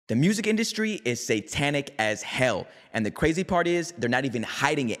The music industry is satanic as hell, and the crazy part is they're not even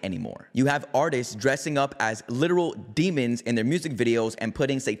hiding it anymore. You have artists dressing up as literal demons in their music videos and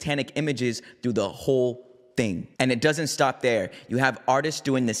putting satanic images through the whole thing. And it doesn't stop there. You have artists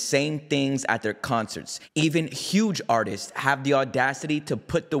doing the same things at their concerts. Even huge artists have the audacity to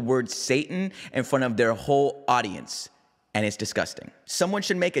put the word Satan in front of their whole audience. And it's disgusting. Someone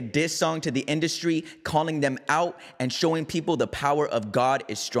should make a diss song to the industry, calling them out and showing people the power of God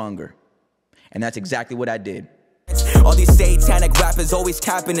is stronger. And that's exactly what I did. All these satanic rappers always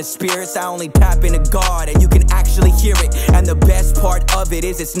capping the spirits. I only tap into God and you can actually hear it. And the best part of it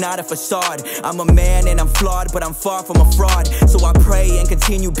is it's not a facade. I'm a man and I'm flawed, but I'm far from a fraud. So I pray and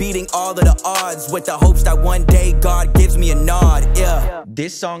continue beating all of the odds with the hopes that one day God gives me a nod. Yeah.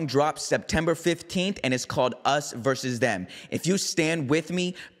 This song drops September 15th and it's called Us Versus Them. If you stand with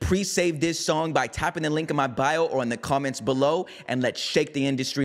me, pre-save this song by tapping the link in my bio or in the comments below, and let's shake the industry.